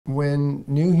When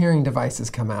new hearing devices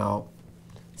come out,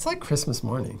 it's like Christmas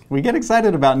morning. We get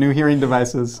excited about new hearing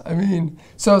devices. I mean,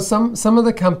 so some of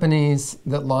the companies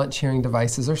that launch hearing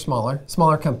devices are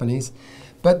smaller companies,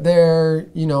 but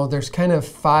there's kind of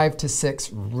 5 to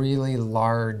 6 really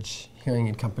large hearing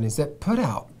aid companies that put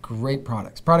out great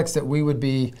products that we would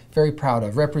be very proud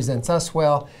of, represents us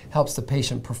well, helps the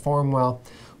patient perform well.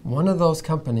 One of those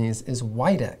companies is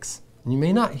Widex. You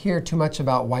may not hear too much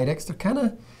about Widex. They're kind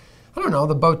of, I don't know,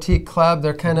 the boutique club.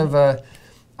 They're kind of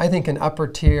I think an upper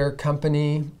tier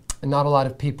company. And not a lot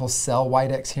of people sell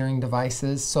Widex hearing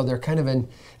devices, so they're kind of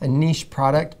a niche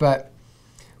product, but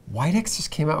Widex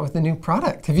just came out with a new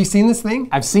product. Have you seen this thing?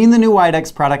 I've seen the new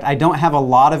Widex product. I don't have a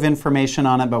lot of information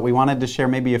on it, but we wanted to share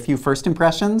maybe a few first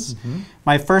impressions.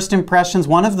 My first impressions,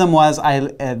 one of them was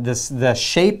the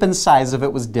shape and size of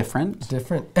it was different.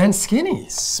 Different and skinny.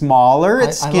 Smaller,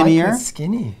 it's skinnier. I like it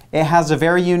skinny. It has a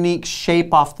very unique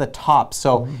shape off the top.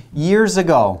 So years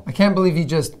ago. I can't believe you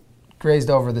just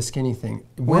grazed over the skinny thing.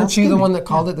 Weren't you the one that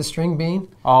called it the string bean?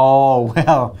 Oh,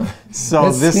 well,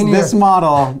 so this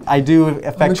model, I do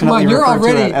affectionately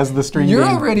refer to it as the string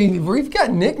bean. We've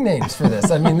got nicknames for this.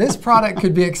 I mean, this product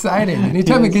could be exciting.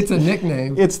 Anytime it gets a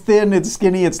nickname. It's thin, it's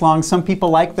skinny, it's long. Some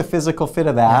people like the physical fit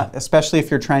of that, especially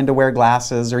if you're trying to wear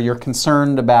glasses or you're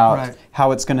concerned about how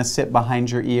it's going to sit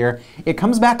behind your ear. It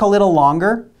comes back a little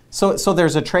longer, so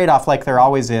there's a trade-off like there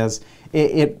always is.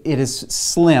 It is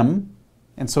slim,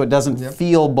 and so it doesn't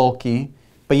feel bulky,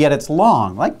 but yet it's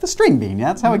long, like the string bean. Yeah,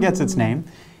 that's how it gets its name.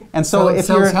 And so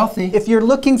if you're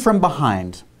looking from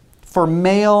behind, for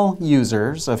male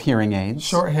users of hearing aids,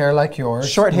 short hair like yours,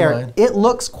 short hair, it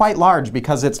looks quite large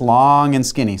because it's long and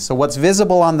skinny. So what's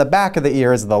visible on the back of the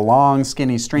ear is the long,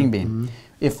 skinny string bean.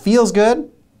 It feels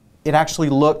good. It actually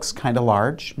looks kind of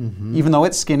large, even though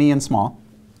it's skinny and small.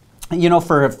 You know,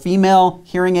 for female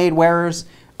hearing aid wearers,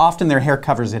 often their hair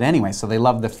covers it anyway, so they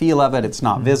love the feel of it. It's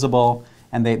not visible,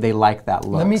 and they like that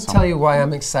look. Let me tell you why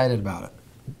I'm excited about it.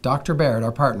 Dr. Barrett,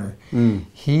 our partner,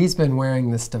 he's been wearing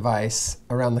this device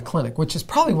around the clinic, which is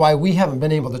probably why we haven't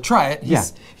been able to try it.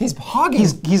 He's hogging.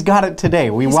 He's got it today.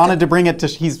 We wanted to bring it to,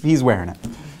 he's wearing it.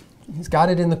 He's got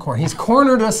it in the corner. He's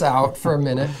cornered us out for a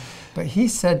minute, but he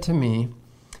said to me,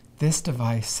 this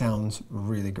device sounds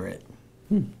really great.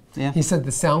 Yeah. He said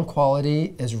the sound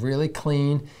quality is really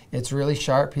clean. It's really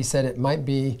sharp. He said it might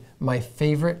be my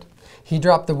favorite. He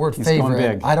dropped the word favorite.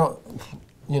 Going big. I don't,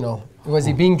 was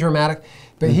he being dramatic?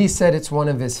 But he said it's one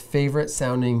of his favorite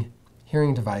sounding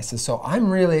hearing devices. So I'm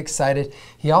really excited.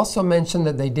 He also mentioned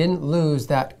that they didn't lose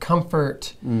that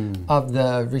comfort of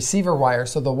the receiver wire.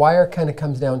 So the wire kind of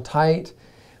comes down tight.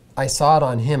 I saw it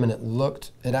on him and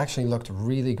it actually looked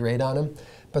really great on him.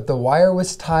 But the wire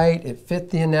was tight, it fit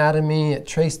the anatomy, it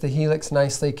traced the helix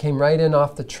nicely, came right in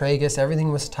off the tragus, everything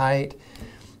was tight.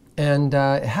 And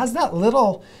it has that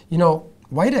little,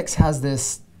 Widex has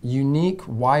this unique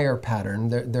wire pattern.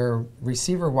 Their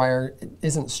receiver wire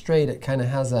isn't straight, it kind of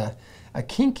has a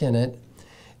kink in it.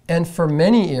 And for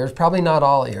many ears, probably not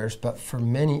all ears, but for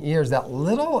many ears, that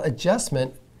little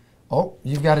adjustment,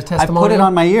 you've got a testimonial? I put it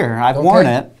on my ear, I've worn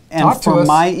it. And for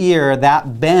my ear,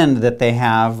 that bend that they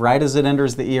have right as it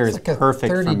enters the ear is perfect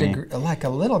for me. Like a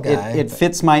little guy. It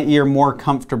fits my ear more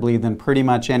comfortably than pretty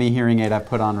much any hearing aid I've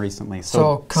put on recently.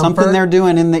 So something they're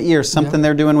doing in the ear, something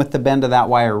they're doing with the bend of that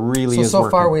wire really is working. So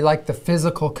far we like the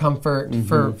physical comfort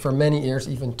for many ears,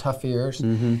 even tough ears.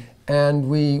 And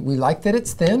we like that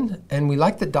it's thin, and we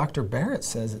like that Dr. Barrett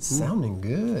says it's sounding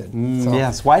good. So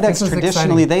yes, Widex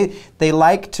traditionally, they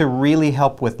like to really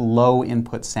help with low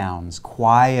input sounds,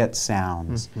 quiet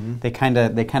sounds. They kind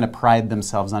of pride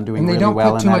themselves on doing really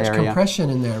well in that area. And they don't put too much compression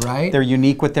in there, right? They're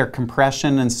unique with their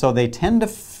compression, and so they tend to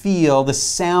feel, the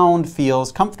sound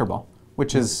feels comfortable,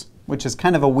 which is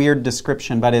kind of a weird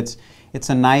description, but it's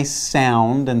a nice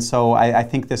sound, and so I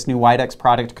think this new Widex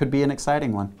product could be an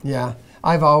exciting one. Yeah.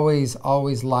 I've always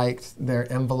liked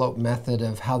their envelope method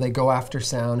of how they go after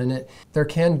sound, and there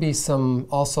can be some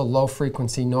also low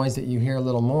frequency noise that you hear a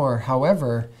little more.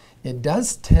 However, it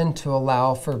does tend to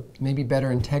allow for maybe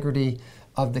better integrity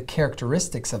of the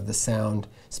characteristics of the sound,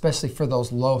 especially for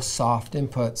those low soft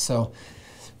inputs. So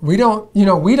we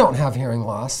don't have hearing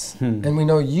loss, and we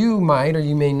know you might, or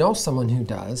you may know someone who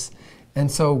does. And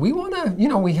so we want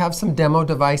to, we have some demo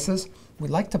devices. We'd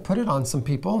like to put it on some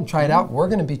people and try it out. We're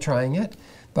going to be trying it,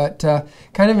 but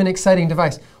kind of an exciting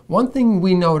device. One thing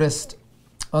we noticed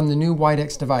on the new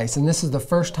Widex device, and this is the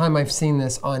first time I've seen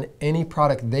this on any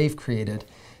product they've created,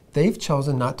 they've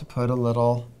chosen not to put a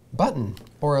little button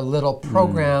or a little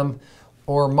program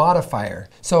or modifier.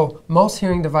 So most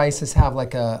hearing devices have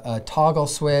like a toggle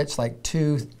switch, like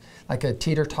a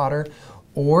teeter-totter,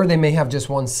 or they may have just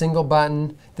one single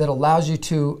button that allows you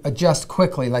to adjust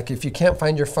quickly. Like if you can't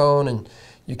find your phone and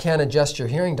you can't adjust your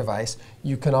hearing device,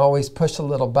 you can always push a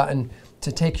little button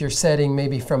to take your setting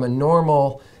maybe from a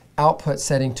normal output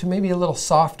setting to maybe a little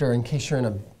softer in case you're in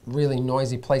a really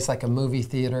noisy place like a movie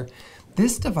theater.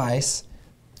 This device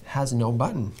has no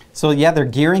button. So yeah, they're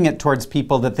gearing it towards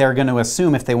people that they're going to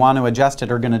assume if they want to adjust it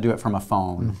are going to do it from a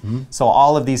phone. So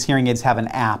all of these hearing aids have an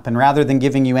app, and rather than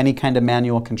giving you any kind of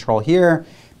manual control here,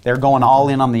 they're going all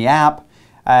in on the app,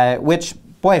 which,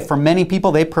 boy, for many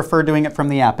people, they prefer doing it from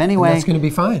the app anyway. And that's going to be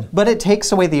fine. But it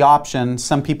takes away the option.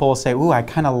 Some people will say, ooh, I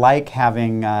kind of like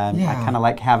having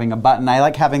a button. I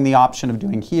like having the option of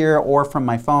doing here or from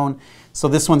my phone. So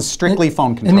this one's strictly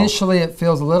phone control. Initially, it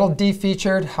feels a little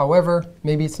de-featured. However,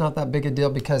 maybe it's not that big a deal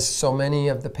because so many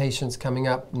of the patients coming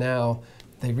up now,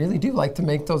 they really do like to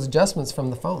make those adjustments from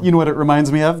the phone. You know what it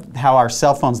reminds me of? How our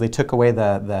cell phones, they took away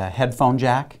the headphone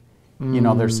jack. You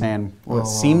know, they're saying, well, it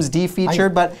seems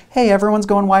de-featured, but hey, everyone's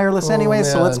going wireless anyway,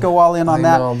 so let's go all in on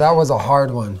that. I know, that was a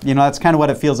hard one. You know, that's kind of what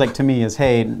it feels like to me is,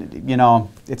 hey, you know,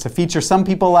 it's a feature some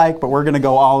people like, but we're going to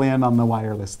go all in on the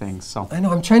wireless things. So I know,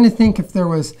 I'm trying to think if there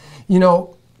was, you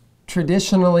know,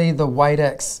 traditionally the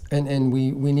Widex, and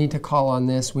we need to call on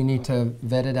this, we need to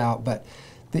vet it out, but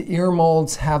the ear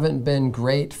molds haven't been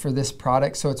great for this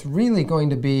product, so it's really going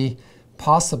to be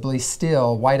possibly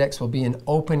still, Widex will be an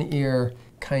open ear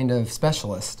kind of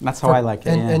specialist. That's how I like it.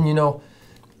 And you know,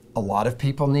 a lot of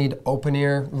people need open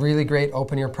ear, really great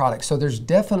open ear products. So there's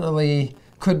definitely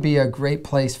could be a great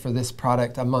place for this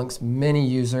product amongst many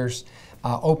users.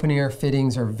 Open ear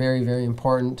fittings are very, very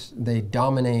important. They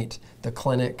dominate the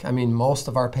clinic. I mean, most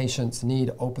of our patients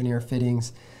need open ear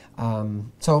fittings.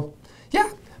 So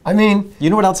yeah. I mean,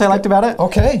 you know what else I liked about it?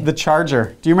 Okay. The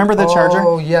charger. Do you remember the charger?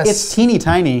 Oh, yes. It's teeny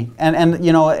tiny. And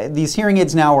you know, these hearing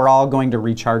aids now are all going to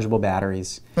rechargeable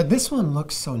batteries. But this one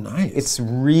looks so nice. It's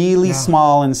really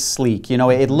small and sleek. You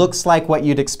know, it looks like what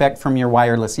you'd expect from your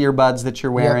wireless earbuds that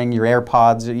you're wearing, your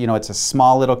AirPods. You know, it's a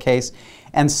small little case.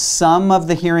 And some of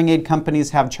the hearing aid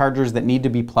companies have chargers that need to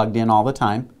be plugged in all the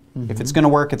time. If it's going to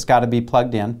work, it's got to be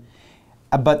plugged in.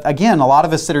 But again, a lot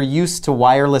of us that are used to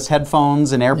wireless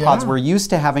headphones and AirPods, we're used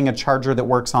to having a charger that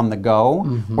works on the go,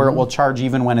 where it will charge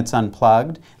even when it's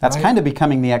unplugged. That's kind of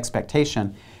becoming the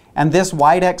expectation. And this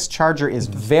Widex charger is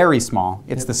very small.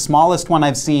 It's the smallest one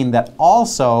I've seen that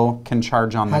also can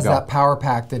charge on the go. Has that power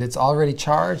pack that it's already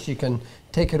charged. You can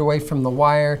take it away from the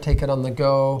wire, take it on the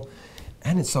go,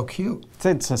 and it's so cute.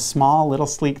 It's a small, little,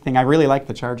 sleek thing. I really like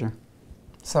the charger.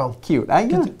 So cute.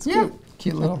 It's cute.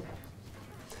 Cute little.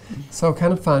 So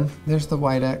kind of fun. There's the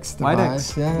Widex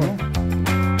device. Yeah.